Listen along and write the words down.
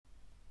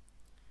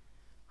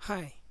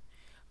Hi,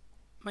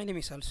 my name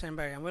is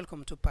Alsenbari and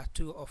welcome to part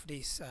 2 of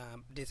this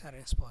data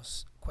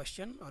response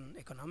question on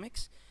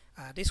economics.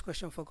 This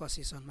question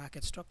focuses on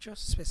market structures,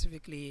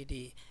 specifically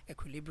the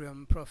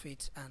equilibrium,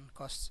 profits and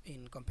costs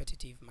in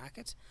competitive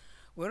markets.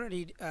 We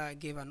already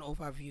gave an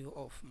overview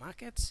of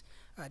markets,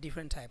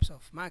 different types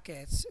of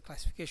markets,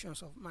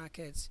 classifications of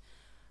markets,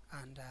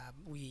 and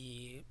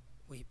we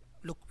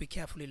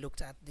carefully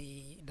looked at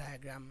the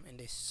diagram in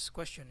this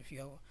question. If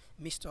you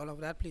missed all of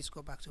that, please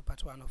go back to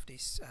part 1 of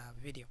this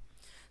video.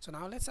 So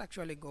now let's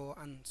actually go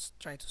and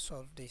try to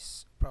solve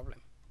this problem.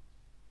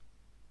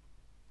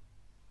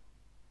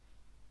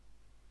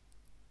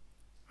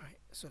 Alright,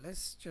 so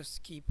let's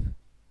just keep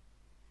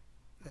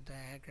the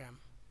diagram.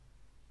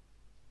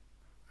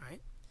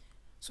 Alright,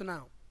 so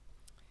now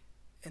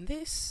in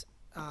this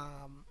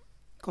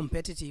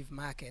competitive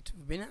market,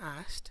 we've been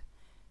asked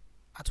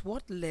at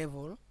what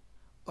level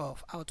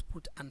of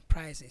output and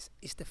prices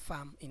is the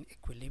firm in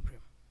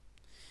equilibrium.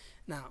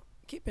 Now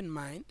keep in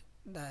mind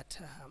that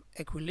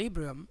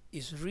equilibrium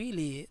is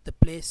really the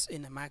place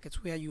in a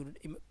market where you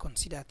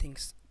consider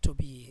things to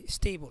be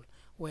stable,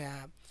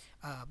 where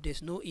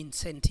there's no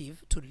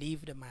incentive to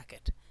leave the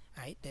market,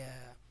 right?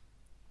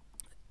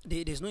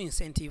 There's no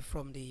incentive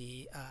from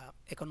the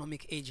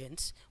economic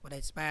agents, whether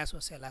it's buyers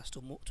or sellers,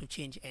 to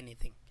change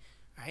anything,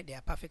 right? They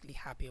are perfectly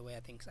happy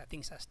where things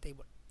are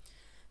stable.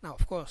 Now,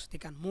 of course, they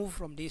can move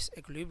from this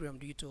equilibrium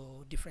due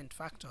to different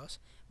factors,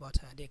 but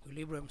the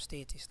equilibrium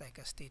state is like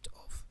a state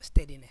of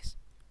steadiness,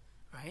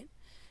 right?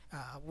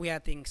 Where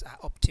things are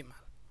optimal,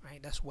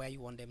 right? That's where you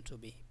want them to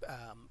be.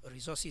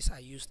 Resources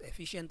are used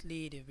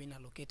efficiently, they've been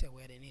allocated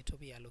where they need to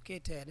be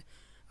allocated.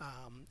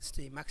 It's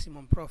the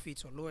maximum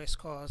profits or lowest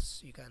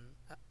costs you can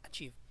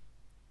achieve.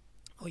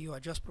 Or you are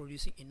just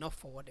producing enough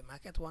for what the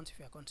market wants if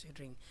you are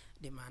considering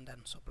demand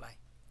and supply.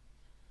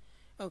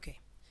 Okay,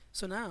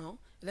 so now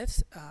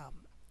let's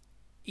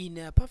in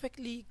a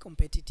perfectly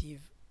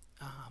competitive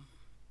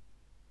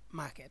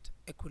market,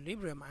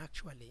 equilibrium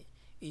actually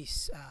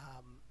is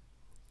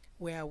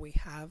where we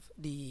have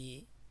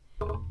the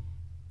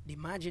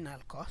marginal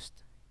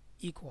cost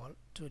equal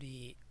to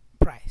the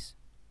price,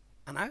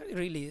 and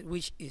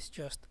which is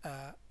just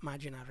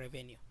marginal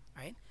revenue,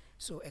 right?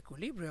 So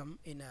equilibrium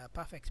in a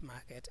perfect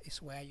market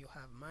is where you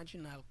have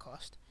marginal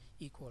cost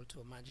equal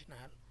to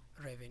marginal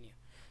revenue.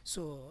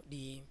 So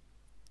the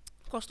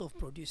cost of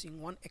producing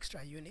one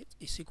extra unit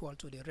is equal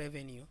to the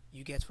revenue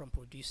you get from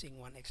producing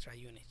one extra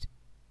unit.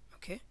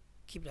 Okay,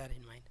 keep that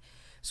in mind.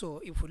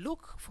 So if we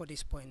look for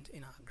this point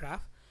in our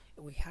graph,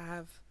 we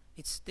have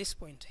it's this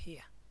point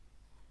here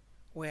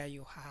where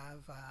you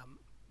have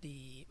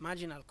the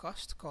marginal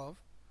cost curve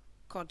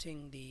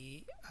cutting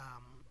the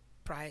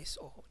price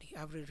or the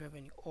average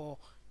revenue or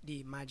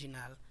the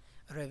marginal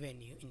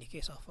revenue in the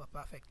case of a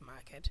perfect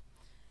market.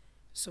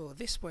 So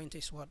this point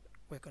is what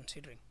we're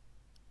considering,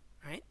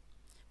 right?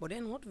 But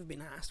then what we've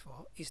been asked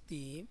for is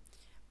the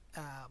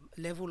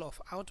level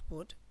of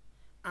output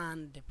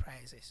and the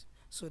prices.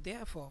 So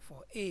therefore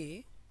for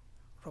A,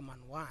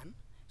 Roman 1,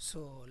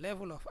 so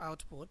level of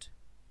output,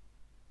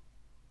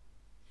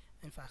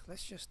 in fact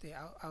let's just say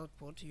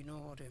output, you know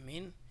what I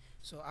mean.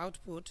 So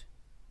output,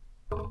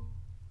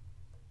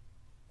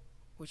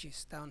 which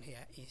is down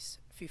here, is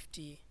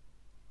 50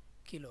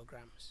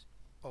 kilograms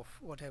of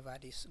whatever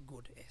this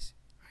good is,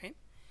 right?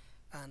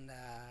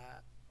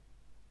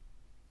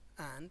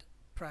 And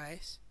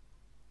price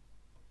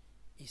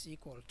is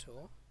equal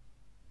to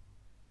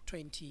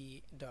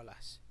 $20.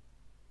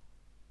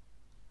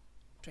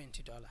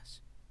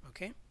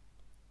 Okay,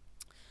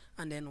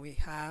 and then we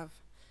have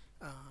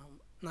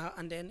now,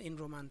 and then in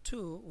Roman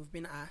 2 we've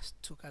been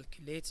asked to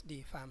calculate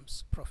the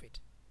firm's profit.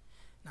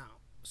 Now,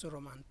 so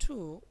Roman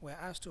 2 we're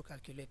asked to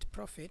calculate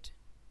profit,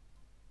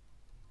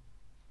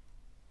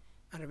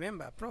 and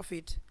remember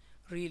profit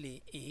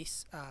really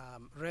is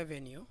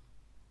revenue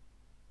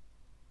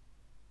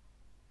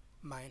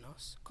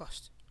minus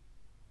cost,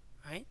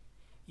 right?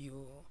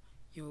 You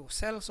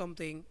sell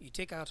something, you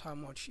take out how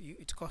much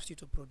it costs you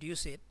to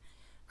produce it,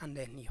 and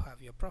then you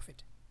have your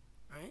profit,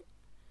 right?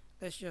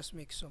 Let's just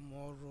make some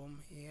more room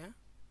here.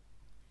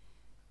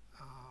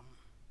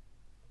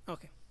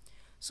 Okay,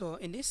 so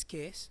in this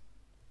case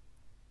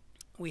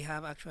we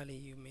have, actually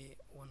you may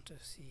want to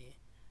see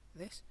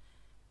this,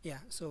 yeah,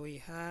 so we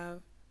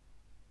have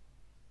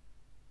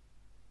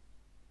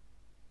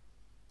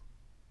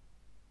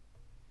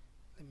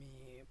let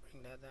me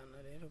bring that down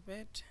a little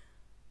bit.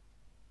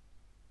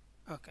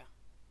 Okay,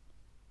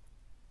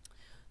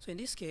 so in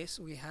this case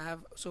we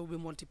have, so we're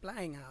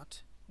multiplying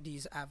out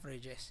these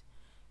averages.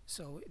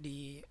 So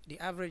the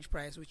average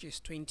price, which is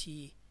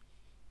 20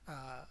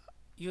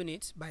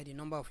 units, by the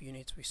number of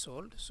units we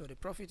sold, so the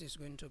profit is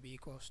going to be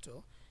equals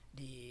to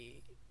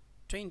the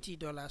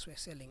 $20 we're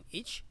selling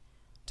each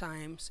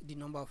times the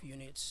number of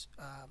units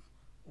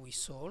we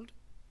sold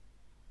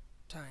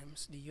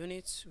times the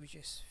units, which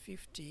is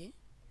 50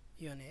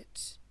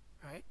 units,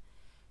 right?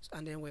 So,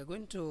 and then we're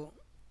going to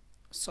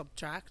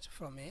subtract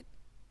from it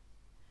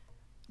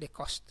the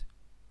cost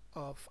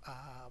of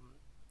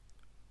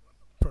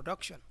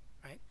production,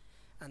 right?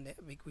 and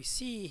we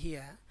see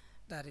here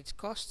that it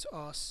costs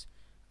us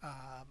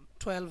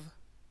 12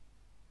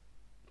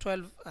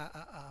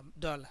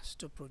 dollars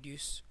to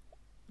produce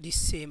this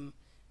same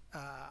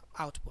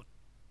output,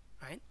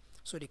 right?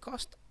 So the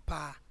cost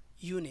per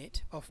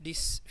unit of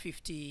this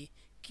 50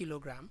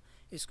 kilogram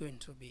is going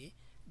to be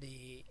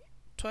the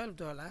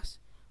 $12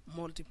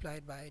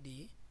 multiplied by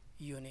the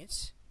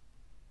units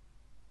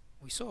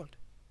we sold,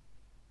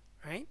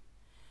 right?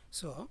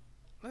 So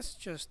let's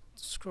just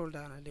scroll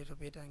down a little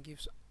bit and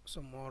give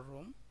some more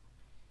room.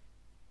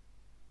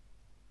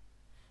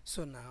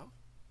 So now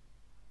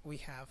we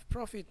have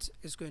profit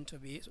is going to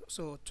be,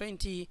 so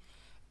 20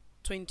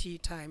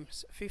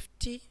 times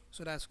 50,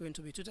 so that's going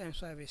to be 2 times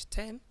 5 is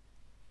 10,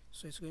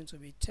 so it's going to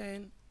be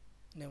 10,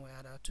 and then we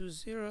add our 2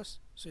 zeros,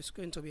 so it's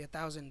going to be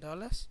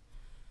 $1,000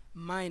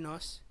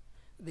 minus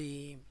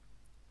the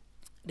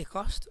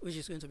cost, which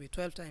is going to be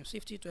 12 times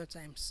 50. 12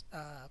 times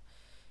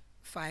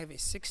 5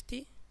 is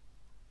 60,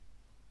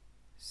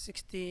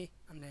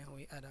 and then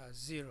we add our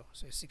 0,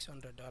 so it's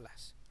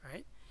 $600,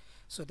 right?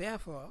 So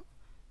therefore,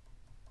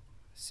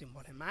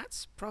 symbol in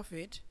maths,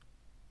 profit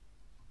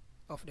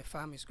of the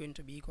farm is going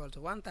to be equal to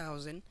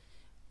 $1,000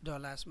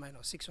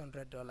 minus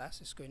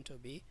 $600 is going to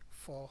be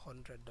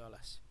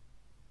 $400,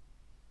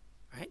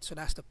 right? So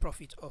that's the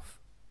profit of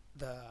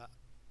the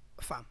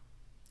farm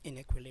in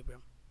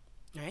equilibrium,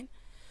 right?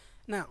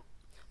 Now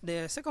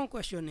the second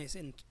question is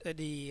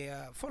the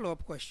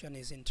follow-up question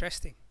is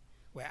interesting.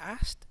 We're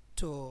asked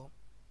to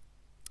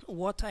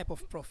what type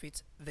of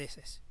profit this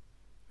is,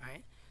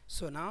 right?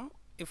 So now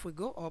if we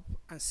go up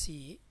and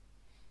see,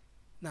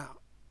 now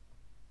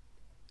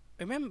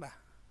remember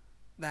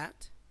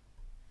that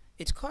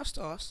it cost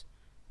us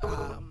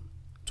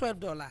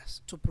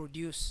 $12 to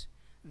produce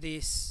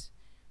this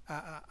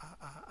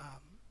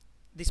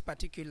this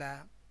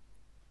particular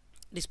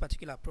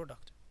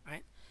product,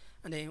 right?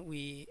 And then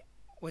we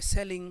were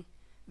selling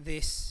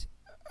this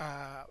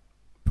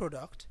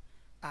product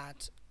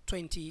at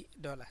 $20,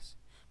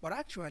 but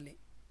actually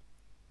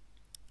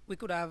we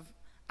could have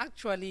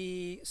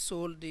actually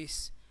sold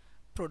this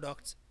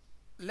product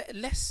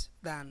less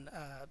than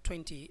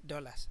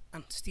 $20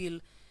 and still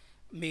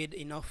made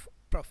enough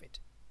profit,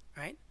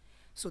 right?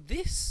 So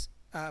this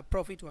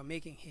profit we're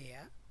making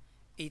here,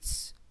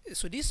 it's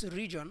so this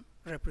region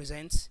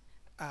represents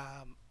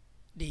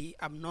the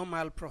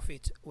abnormal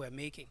profit we're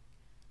making,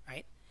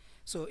 right?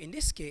 So in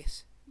this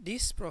case,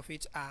 these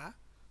profits are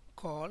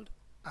called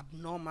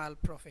abnormal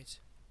profits,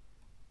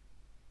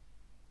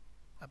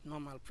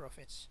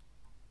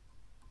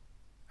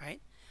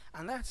 right?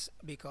 And that's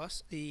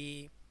because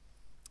the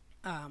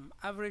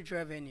average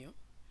revenue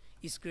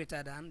is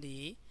greater than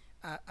the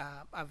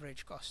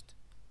average cost,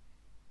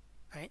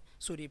 right?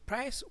 So the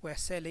price we're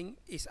selling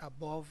is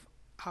above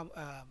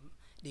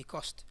the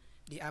cost,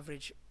 the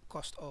average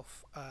cost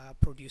of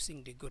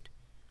producing the good,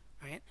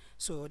 right?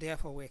 So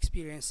therefore we're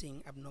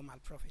experiencing abnormal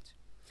profit.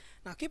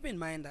 Now keep in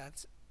mind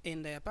that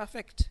in the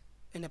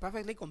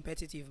perfectly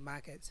competitive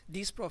market,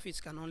 these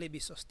profits can only be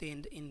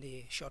sustained in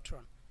the short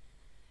run.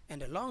 In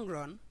the long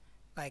run,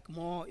 like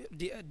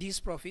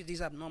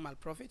these abnormal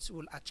profits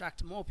will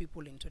attract more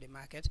people into the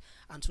market,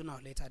 and sooner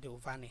or later they will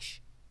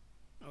vanish.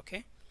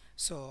 Okay,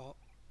 so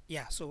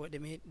yeah, so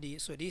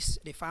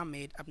the farm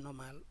made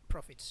abnormal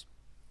profits.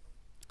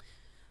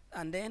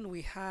 And then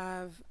we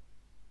have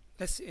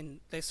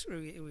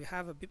we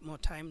have a bit more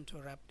time to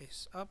wrap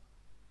this up.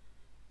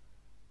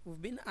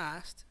 We've been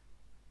asked,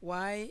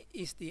 why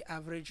is the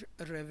average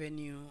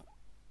revenue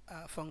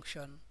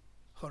function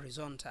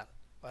horizontal?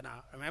 But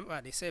now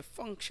remember, they say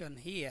function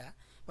here,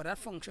 but that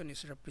function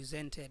is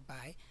represented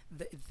by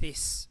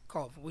this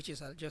curve, which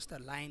is just a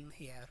line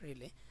here,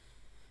 really.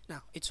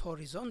 Now it's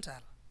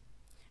horizontal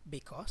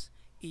because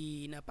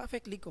in a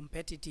perfectly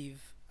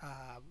competitive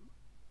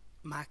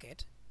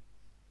market,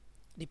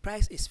 the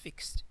price is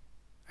fixed,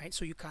 right?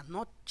 So you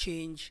cannot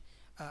change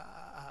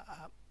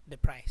the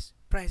price.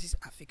 Prices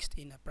are fixed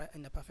in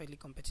a perfectly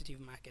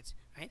competitive market,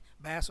 right?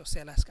 Buyers or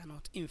sellers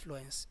cannot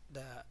influence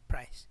the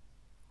price.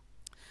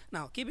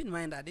 Now keep in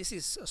mind that this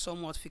is a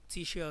somewhat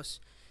fictitious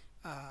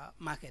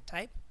market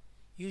type.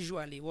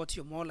 Usually what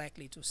you're more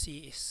likely to see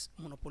is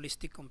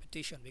monopolistic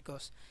competition,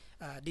 because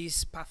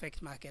these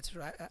perfect markets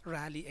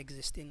rarely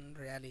exist in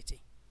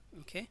reality.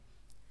 Okay,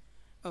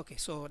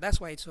 so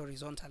that's why it's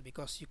horizontal,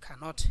 because you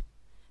cannot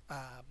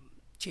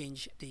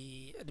change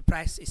the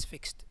price is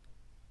fixed.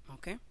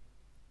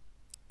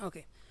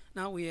 Okay,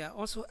 now we are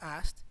also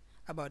asked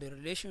about the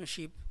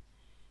relationship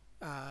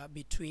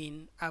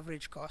between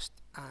average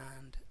cost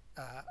and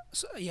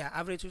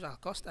average total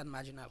cost and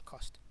marginal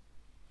cost.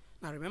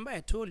 Now remember, I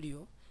told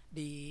you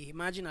the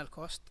marginal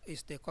cost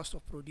is the cost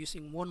of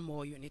producing one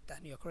more unit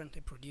than you're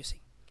currently producing,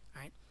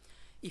 right?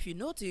 If you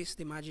notice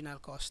the marginal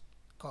cost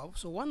curve,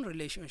 so one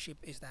relationship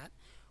is that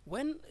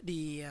when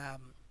the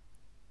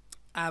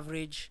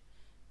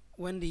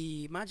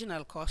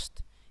marginal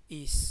cost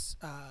is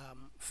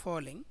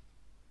falling,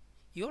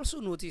 you also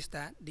notice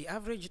that the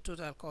average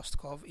total cost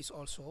curve is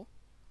also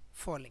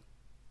falling,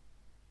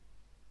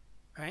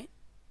 right?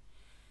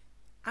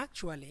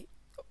 Actually,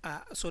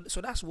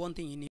 So that's one thing you need